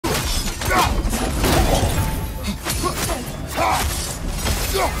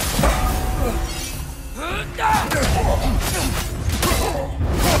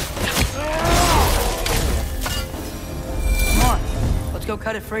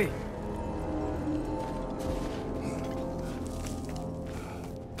cut it free.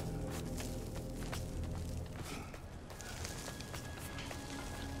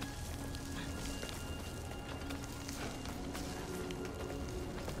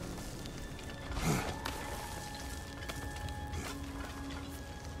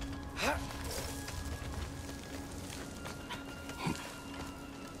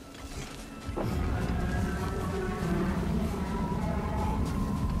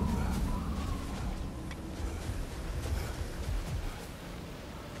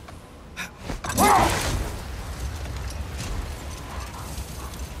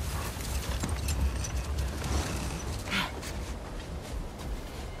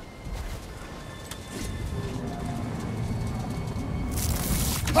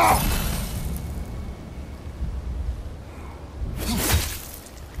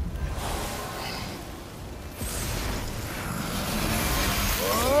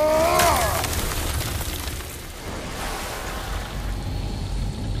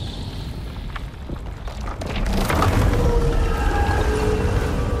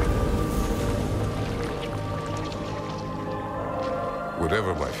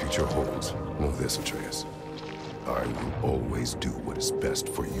 Whatever my future holds, know this, Atreus. I will always do what is best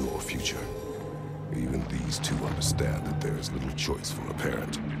for your future. Even these two understand that there is little choice for a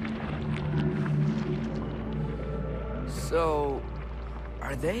parent. So...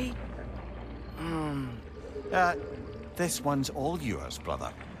 are they? This one's all yours,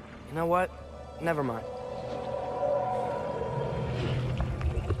 brother. You know what? Never mind.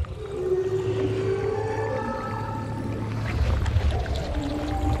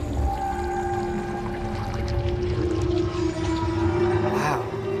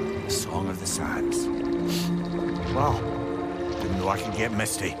 Wow. Didn't know I could get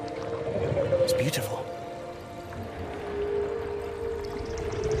misty. It's beautiful.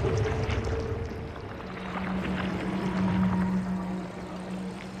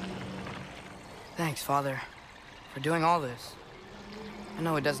 Thanks, Father, for doing all this. I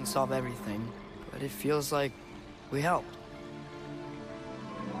know it doesn't solve everything, but it feels like we helped.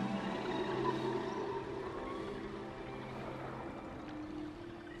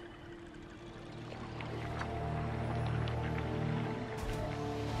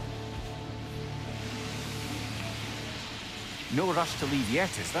 No rush to leave yet,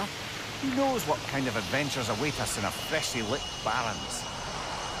 is there? Who knows what kind of adventures await us in a freshly lit Barrens?